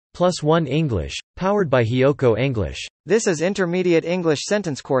+1 English, powered by HIYOKO English. This is Intermediate English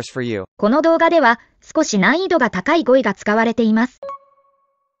Sentence course for you. この動画では少し難易度が高い語彙が使われています。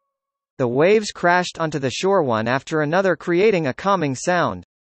The waves crashed onto the shore one after another, creating a calming sound.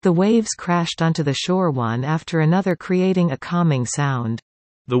 The waves crashed onto the shore one after another, creating a calming sound.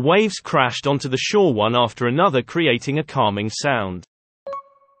 The waves crashed onto the shore one after another, creating a calming sound.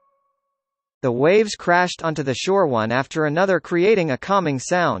 The waves crashed onto the shore one after another, creating a calming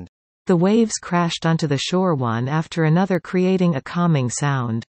sound. The waves crashed onto the shore one after another, creating a calming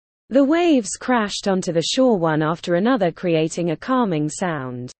sound. The waves crashed onto the shore one after another, creating a calming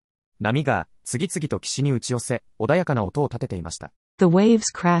sound. 波が次々と岸に打ち寄せ、穏やかな音を立てていました。The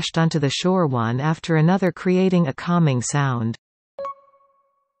waves crashed onto the shore one after another, creating a calming sound.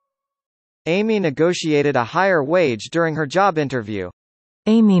 Amy negotiated a higher wage during her job interview.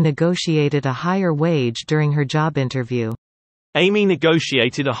 Amy negotiated a higher wage during her job interview. Amy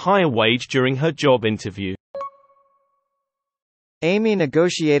negotiated a higher wage during her job interview. Amy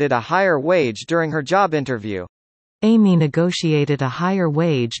negotiated a higher wage during her job interview. Amy negotiated a higher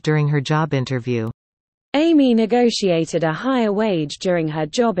wage during her job interview. Amy negotiated a higher wage during her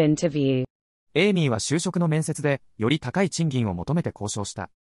job interview. エイミーは就職の面接で、より高い賃金を求めて交渉し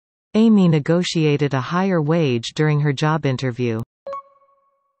た。Amy negotiated a higher wage during her job interview.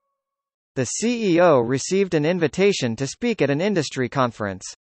 The CEO received an invitation to speak at an industry conference.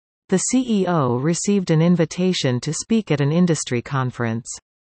 The CEO received an invitation to speak at an industry conference.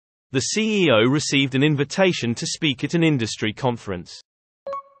 The CEO received an invitation to speak at an industry conference.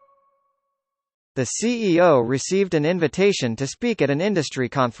 The CEO received an invitation to speak at an industry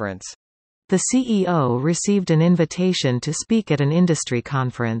conference. The CEO received an invitation to speak at an industry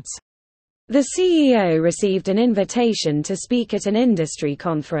conference. The CEO received an invitation to speak at an industry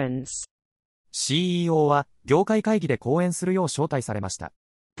conference. CEO は業界会議で講演するよう招待されました。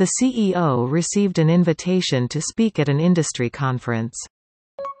The CEO received an invitation to speak at an industry conference.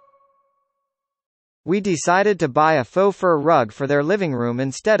 We decided to buy a faux fur rug for their living room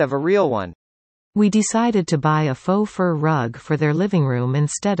instead of a real one. We decided to buy a faux fur rug for their living room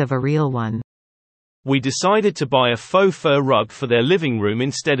instead of a real one. We decided to buy a faux fur rug for their living room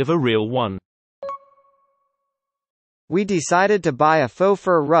instead of a real one. We decided to buy a faux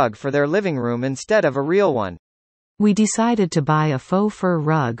fur rug for their living room instead of a real one. We decided to buy a faux fur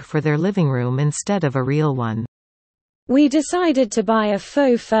rug for their living room instead of a real one. We decided to buy a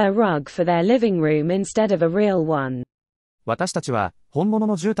faux fur rug for their living room instead of a real one. 私たちは、本物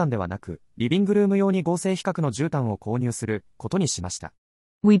の絨毯ではなく、リビングルーム用に合成比較の絨毯を購入することにしました。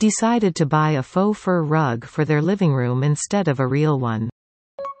We decided to buy a faux fur rug for their living room instead of a real one.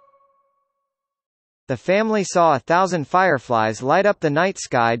 The family saw 1,000 fireflies light up the night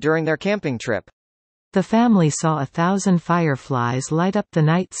sky during their camping trip. The family saw 1,000 fireflies light up the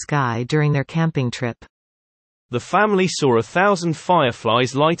night sky during their camping trip. The family saw 1,000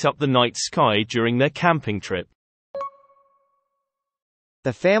 fireflies light up the night sky during their camping trip.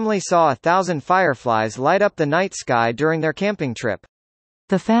 The family saw 1,000 fireflies light up the night sky during their camping trip.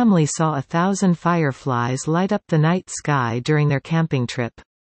 The family saw 1,000 fireflies light up the night sky during their camping trip.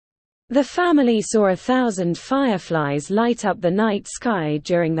 The family saw 1,000 fireflies light up the night sky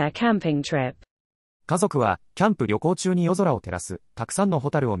during their camping trip. 家族は、キャンプ旅行中に夜空を照らす、たくさんの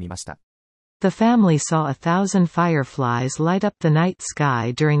ホタルを見ました。The family saw 1,000 fireflies light up the night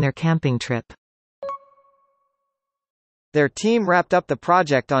sky during their camping trip. Their team wrapped up the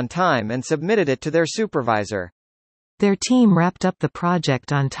project on time and submitted it to their supervisor. Their team wrapped up the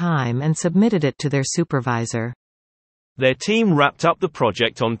project on time and submitted it to their supervisor. Their team wrapped up the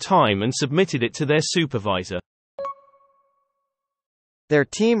project on time and submitted it to their supervisor. Their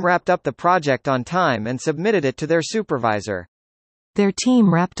team wrapped up the project on time and submitted it to their supervisor. Their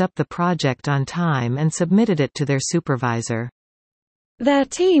team wrapped up the project on time and submitted it to their supervisor. Their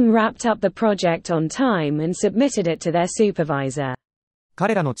team wrapped up the project on time and submitted it to their supervisor.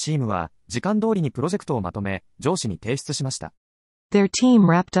 彼らのチームは、時間通りにプロジェクトをまとめ、上司に提出しました。Their team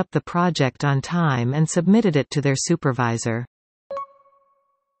wrapped up the project on time and submitted it to their supervisor.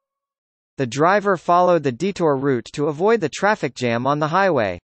 The driver followed the detour route to avoid the traffic jam on the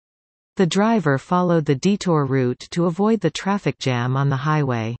highway. The driver followed the detour route to avoid the traffic jam on the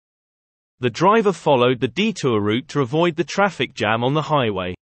highway. The driver followed the detour route to avoid the traffic jam on the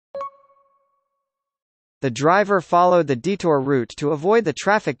highway. The driver followed the detour route to avoid the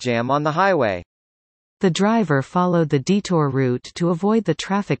traffic jam on the highway. The driver followed the detour route to avoid the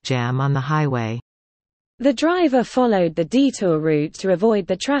traffic jam on the highway. The driver followed the detour route to avoid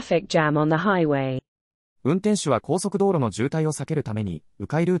the traffic jam on the highway. 運転手は高速道路の渋滞を避けるために、迂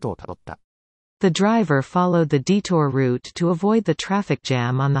回ルートをたどった。The driver followed the detour route to avoid the traffic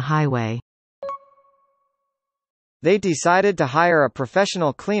jam on the highway. They decided to hire a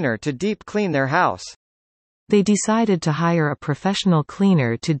professional cleaner to deep clean their house. They decided to hire a professional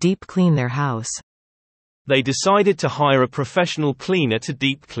cleaner to deep clean their house. They decided to hire a professional cleaner to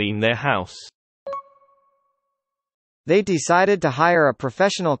deep clean their house. They decided to hire a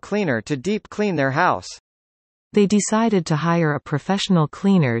professional cleaner to deep clean their house. They decided to hire a professional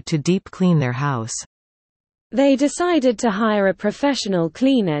cleaner to deep clean their house. They decided to hire a professional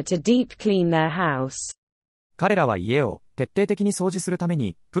cleaner to deep clean their house. 彼らは家を徹底的に掃除するため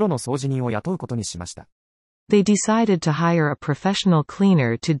にプロの掃除人を雇うことにしました。They decided to hire a professional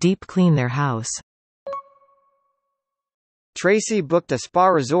cleaner to deep clean their house. Tracy booked a spa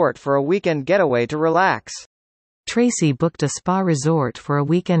resort for a weekend getaway to relax. Tracy booked a spa resort for a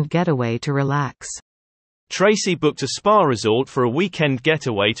weekend getaway to relax. Tracy booked a spa resort for a weekend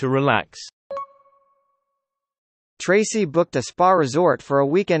getaway to relax. Tracy booked a spa resort for a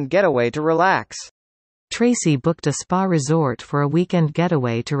weekend getaway to relax. Tracy booked a spa resort for a weekend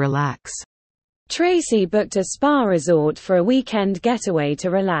getaway to relax. Tracy booked a spa resort for a weekend getaway to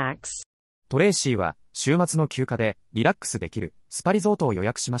relax. トレイシーは週末の休暇でリラックスできるスパリゾートを予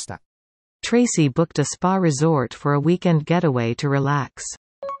約しました。Tracy booked a spa resort for a weekend getaway to relax.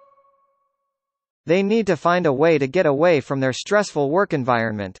 They need to find a way to get away from their stressful work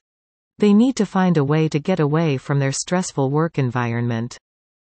environment. They need to find a way to get away from their stressful work environment.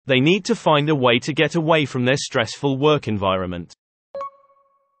 They need to find a way to get away from their stressful work environment.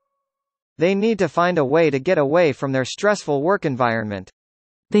 They need to find a way to get away from their stressful work environment.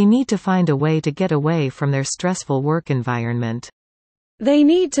 They need to find a way to get away from their stressful work environment. They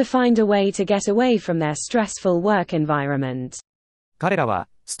need to find a way to get away from their stressful work environment. 彼らは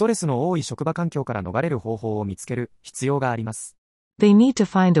ストレスの多い職場環境から逃れる方法を見つける必要があります。They need to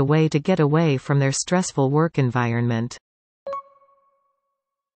find a way to get away from their stressful work environment.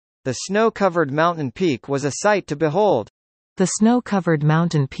 The snow-covered mountain peak was a sight to behold. The snow-covered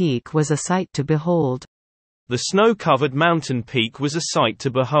mountain peak was a sight to behold. The snow-covered mountain peak was a sight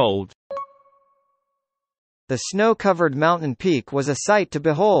to behold. The snow-covered mountain peak was a sight to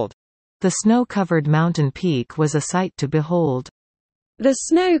behold. The snow-covered mountain peak was a sight to behold. The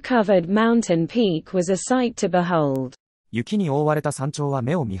snow-covered mountain peak was a sight to behold. 雪に覆われた山頂は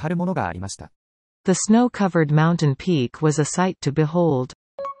目を見張るものがありました。The snow-covered mountain peak was a sight to behold.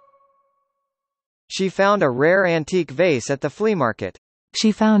 She found a rare antique vase at the flea market.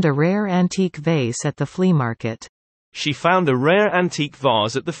 She found a rare antique vase at the flea market. She found a rare antique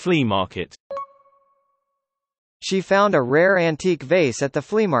vase at the flea market. She found a rare antique vase at the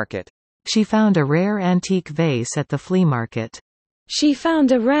flea market. She found a rare antique vase at the flea market. She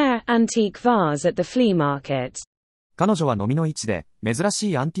found a rare antique vase at the flea market. 彼女は飲みの市で珍し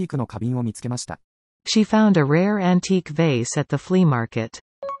いアンティークの花瓶を見つけました。She found a rare antique vase at the flea market.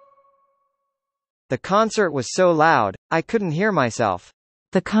 The concert was so loud, I couldn't hear myself.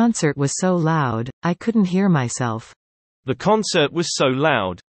 The concert was so loud, I couldn't hear myself. The concert was so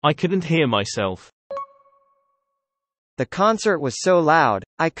loud, I couldn't hear myself. The concert was so loud,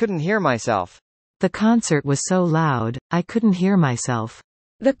 I couldn't hear myself. The concert was so loud, I couldn't hear myself.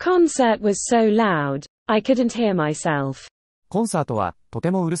 The concert was so loud, I couldn't hear myself. コンサートはと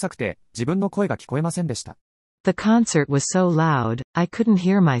てもうるさくて自分の声が聞こえませんでした。The concert was so loud, I couldn't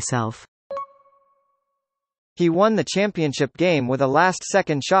hear myself. He won the championship game with a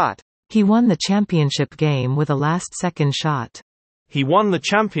last-second shot. He won the championship game with a last-second shot. He won the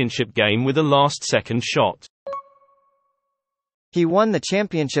championship game with a last-second shot. He won the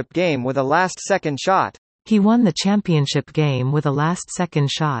championship game with a last-second shot. He won the championship game with a last-second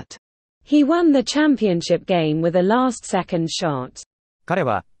shot. He won the championship game with a last-second shot. 彼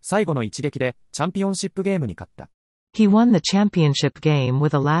は最後の一撃でチャンピオンシップゲームに勝った。He won the championship game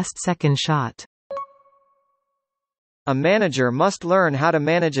with a last-second shot. A manager must learn how to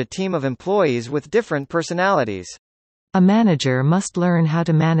manage a team of employees with different personalities. A manager must learn how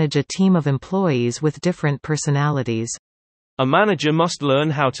to manage a team of employees with different personalities. A manager must learn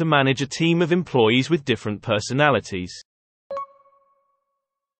how to manage a team of employees with different personalities.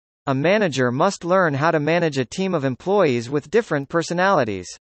 A manager must learn how to manage a team of employees with different personalities.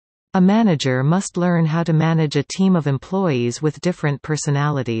 A manager must learn how to manage a team of employees with different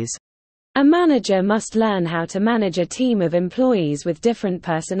personalities. A manager must learn how to manage a team of employees with different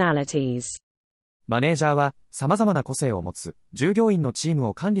personalities. マネージャーは様々な個性を持つ従業員のチーム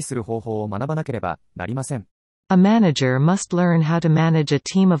を管理する方法を学ばなければなりません。A manager must learn how to manage a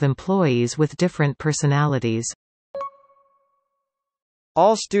team of employees with different personalities.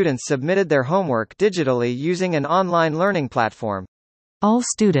 All students submitted their homework digitally using an online learning platform. All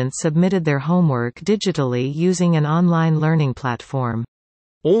students submitted their homework digitally using an online learning platform.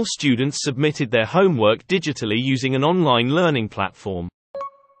 All students submitted their homework digitally using an online learning platform.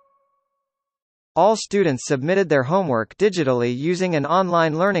 All students submitted their homework digitally using an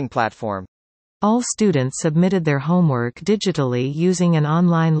online learning platform. All students submitted their homework digitally using an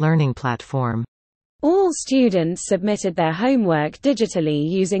online learning platform. All students submitted their homework digitally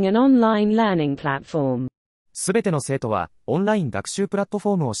using an online learning platform. すべての生徒は、オンライン学習プラット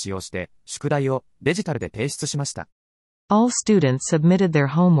フォームを使用して、宿題をデジタルで提出しました。All students submitted their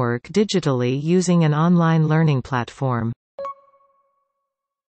homework digitally using an online learning platform.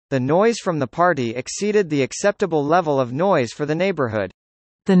 The noise from the party exceeded the acceptable level of noise for the neighborhood.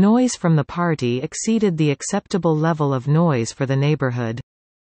 The noise from the party exceeded the acceptable level of noise for the neighborhood.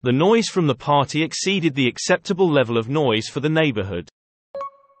 The noise from the party exceeded the acceptable level of noise for the neighborhood.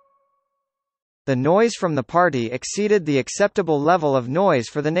 The noise from the party exceeded the acceptable level of noise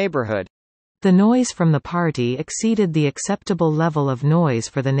for the neighborhood. The noise from the party exceeded the acceptable level of noise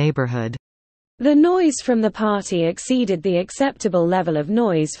for the neighborhood. The noise from the party exceeded the acceptable level of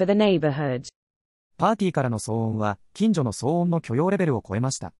noise for the neighborhood. パーティーからの騒音は、近所の騒音の許容レベルを超え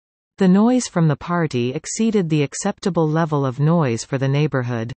ました。The noise from the party exceeded the acceptable level of noise for the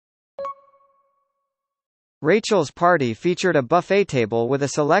neighborhood. Rachel's party featured a buffet table with a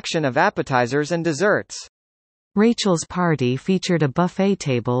selection of appetizers and desserts. Rachel's party featured a buffet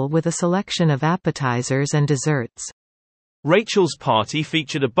table with a selection of appetizers and desserts. Rachel's party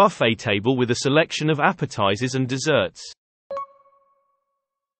featured a buffet table with a selection of appetizers and desserts.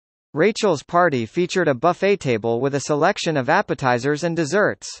 Rachel's party featured a buffet table with a selection of appetizers and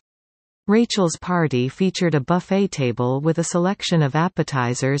desserts. Rachel's party featured a buffet table with a selection of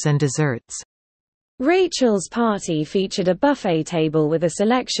appetizers and desserts. Rachel's party featured a buffet table with a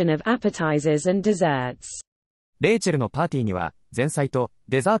selection of appetizers and desserts. レイチェルのパーティーには、前菜と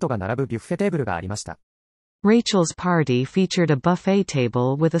デザートが並ぶビュッフェテーブルがありました。Rachel's party featured a buffet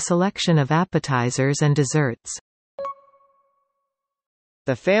table with a selection of appetizers and desserts.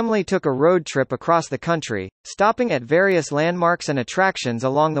 The family took a road trip across the country, stopping at various landmarks and attractions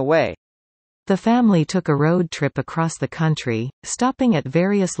along the way. The family took a road trip across the country, stopping at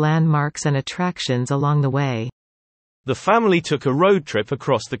various landmarks and attractions along the way. The family took a road trip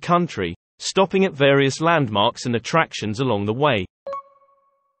across the country, stopping at various landmarks and attractions along the way.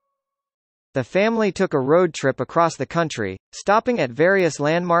 The family took a road trip across the country, stopping at various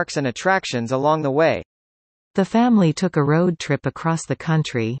landmarks and attractions along the way. The family took a road trip across the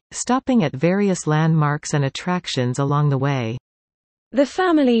country, stopping at various landmarks and attractions along the way. The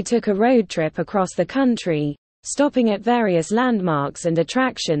family took a road trip across the country, stopping at various landmarks and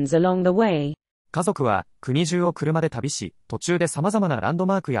attractions along the way. 家族は国中を車で旅し、途中で様々なランド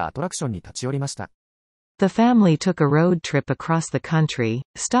マークやアトラクションに立ち寄りました。The family took a road trip across the country,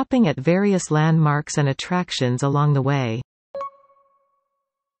 stopping at various landmarks and attractions along the way.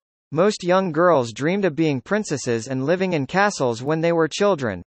 Most young girls dreamed of being princesses and living in castles when they were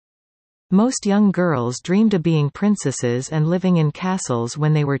children. Most young girls dreamed of being princesses and living in castles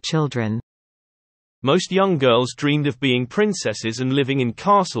when they were children. Most young girls dreamed of being princesses and living in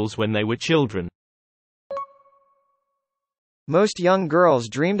castles when they were children. Most young girls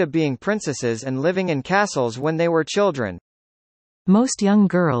dreamed of being princesses and living in castles when they were children. Most young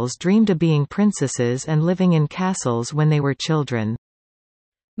girls dreamed of being princesses and living in castles when they were children.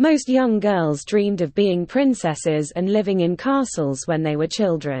 Most young girls dreamed of being princesses and living in castles when they were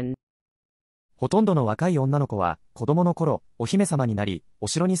children. ほとんどの若い女の子は、子供の頃、お姫様になり、お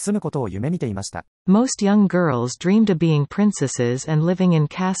城に住むことを夢見ていました。Most young girls dreamed of being princesses and living in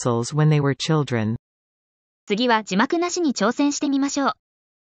castles when they were children. 次は字幕なしに挑戦してみましょう。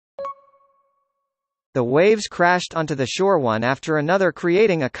The waves crashed onto the shore one after another,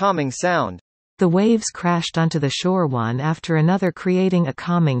 creating a calming sound. The waves crashed onto the shore one after another, creating a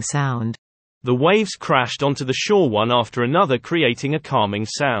calming sound. The waves crashed onto the shore one after another, creating a calming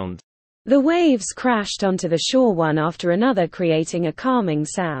sound. The waves crashed onto the shore one after another, creating a calming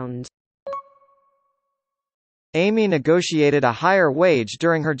sound. Amy negotiated a higher wage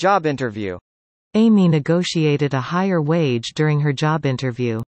during her job interview. Amy negotiated a higher wage during her job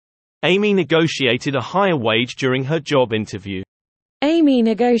interview. Amy negotiated a higher wage during her job interview. Amy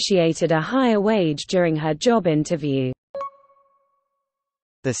negotiated a higher wage during her job interview.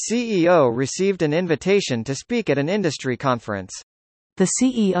 The CEO received an invitation to speak at an industry conference. The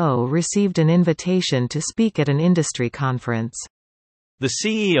CEO received an invitation to speak at an industry conference. The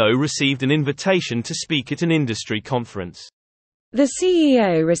CEO received an invitation to speak at an industry conference. The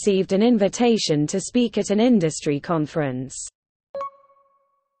CEO received an invitation to speak at an industry conference.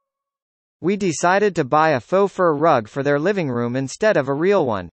 We decided to buy a faux fur rug for their living room instead of a real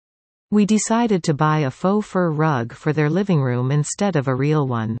one. We decided to buy a faux fur rug for their living room instead of a real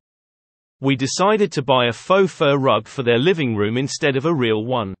one. We decided to buy a faux fur rug for their living room instead of a real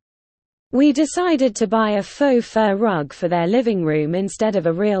one. We decided to buy a faux fur rug for their living room instead of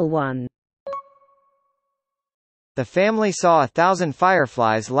a real one. The family saw 1,000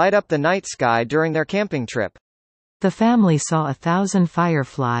 fireflies light up the night sky during their camping trip. The family saw 1,000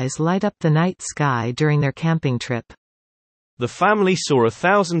 fireflies light up the night sky during their camping trip. The family saw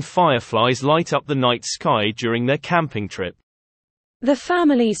 1,000 fireflies light up the night sky during their camping trip. The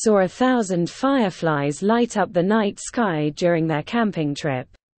family saw 1,000 fireflies light up the night sky during their camping trip.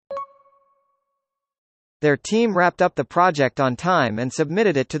 Their team wrapped up the project on time and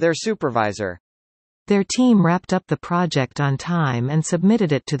submitted it to their supervisor. Their team wrapped up the project on time and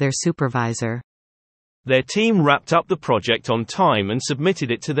submitted it to their supervisor. Their team wrapped up the project on time and submitted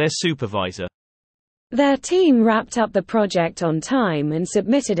it to their supervisor. Their team wrapped up the project on time and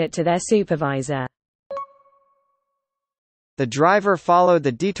submitted it to their supervisor. The driver followed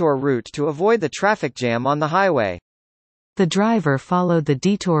the detour route to avoid the traffic jam on the highway. The driver followed the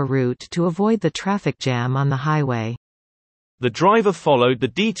detour route to avoid the traffic jam on the highway. The driver followed the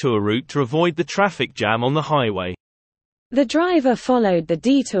detour route to avoid the traffic jam on the highway. The driver followed the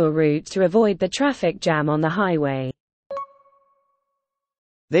detour route to avoid the traffic jam on the highway.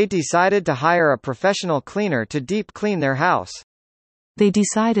 They decided to hire a professional cleaner to deep clean their house. They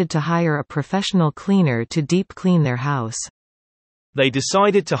decided to hire a professional cleaner to deep clean their house. They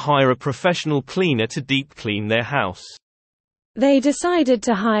decided to hire a professional cleaner to deep clean their house. They decided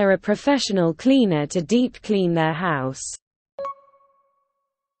to hire a professional cleaner to deep clean their house.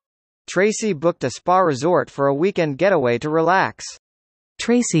 Tracy booked a spa resort for a weekend getaway to relax.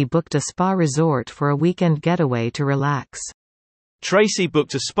 Tracy booked a spa resort for a weekend getaway to relax. Tracy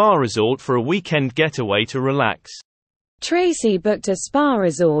booked a spa resort for a weekend getaway to relax. Tracy booked a spa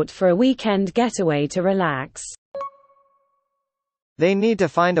resort for a weekend getaway to relax. They need to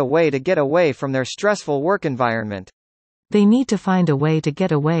find a way to get away from their stressful work environment. They need to find a way to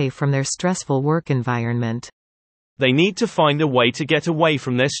get away from their stressful work environment. They need to find a way to get away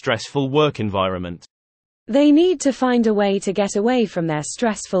from their stressful work environment. They need to find a way to get away from their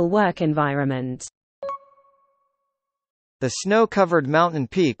stressful work environment. The snow-covered mountain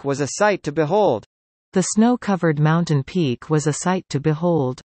peak was a sight to behold. The snow-covered mountain peak was a sight to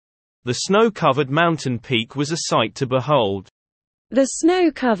behold. The snow-covered mountain peak was a sight to behold. The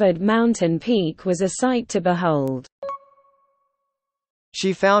snow-covered mountain peak was a sight to behold.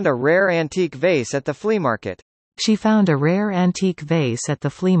 She found a rare antique vase at the flea market. She found a rare antique vase at the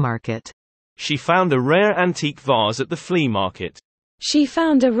flea market. She found a rare antique vase at the flea market. She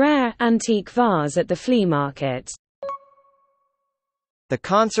found a rare antique vase at the flea market. The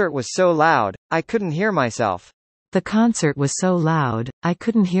concert was so loud, I couldn't hear myself. The concert was so loud, I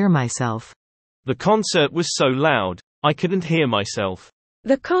couldn't hear myself. The concert was so loud, I couldn't hear myself.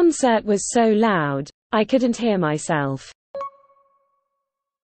 The concert was so loud, I couldn't hear myself.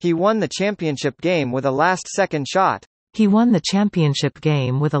 He won the championship game with a last-second shot. He won the championship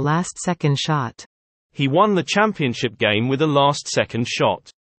game with a last-second shot. He won the championship game with a last-second shot.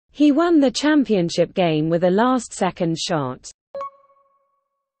 He won the championship game with a last-second shot.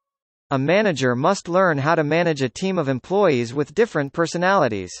 A manager must learn how to manage a team of employees with different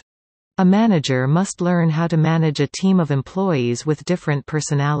personalities. A manager must learn how to manage a team of employees with different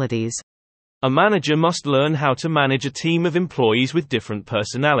personalities. A manager must learn how to manage a team of employees with different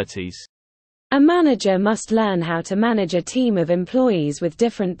personalities. A manager must learn how to manage a team of employees with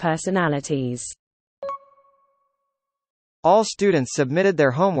different personalities. All students submitted their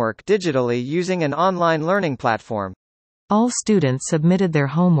homework digitally using an online learning platform. All students submitted their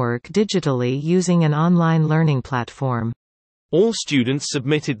homework digitally using an online learning platform. All students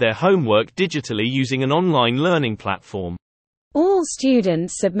submitted their homework digitally using an online learning platform. All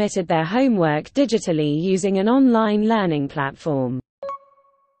students submitted their homework digitally using an online learning platform. All students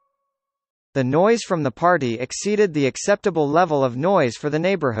submitted their homework digitally using an online learning platform. The noise from the party exceeded the acceptable level of noise for the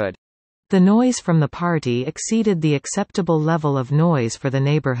neighborhood. The noise from the party exceeded the acceptable level of noise for the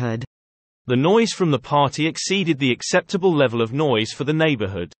neighborhood. The noise from the party exceeded the acceptable level of noise for the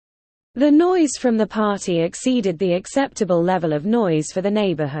neighborhood. The noise from the party exceeded the acceptable level of noise for the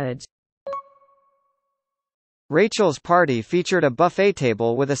neighborhood. Rachel's party featured a buffet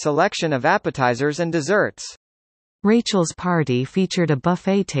table with a selection of appetizers and desserts. Rachel's party featured a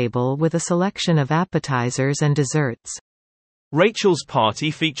buffet table with a selection of appetizers and desserts. Rachel's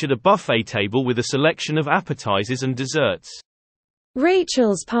party featured a buffet table with a selection of appetizers and desserts.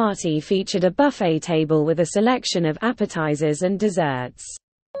 Rachel's party featured a buffet table with a selection of appetizers and desserts.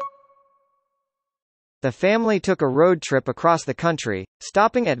 The family took a road trip across the country,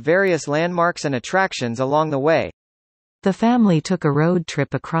 stopping at various landmarks and attractions along the way. The family took a road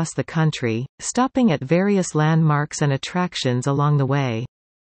trip across the country, stopping at various landmarks and attractions along the way.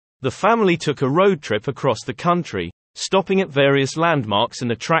 The family took a road trip across the country, stopping at various landmarks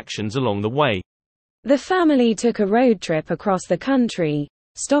and attractions along the way. The family took a road trip across the country,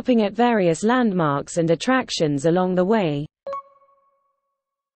 stopping at various landmarks and attractions along the way.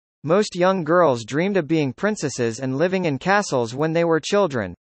 Most young girls dreamed of being princesses and living in castles when they were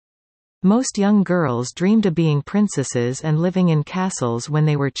children. Most young girls dreamed of being princesses and living in castles when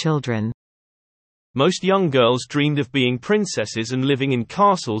they were children. Most young girls dreamed of being princesses and living in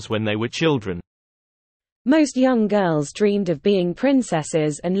castles when they were children. Most young girls dreamed of being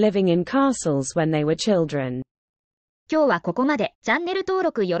princesses and living in castles when they were children. 今日はここまで。チャンネル登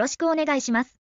録よろしくお願いします。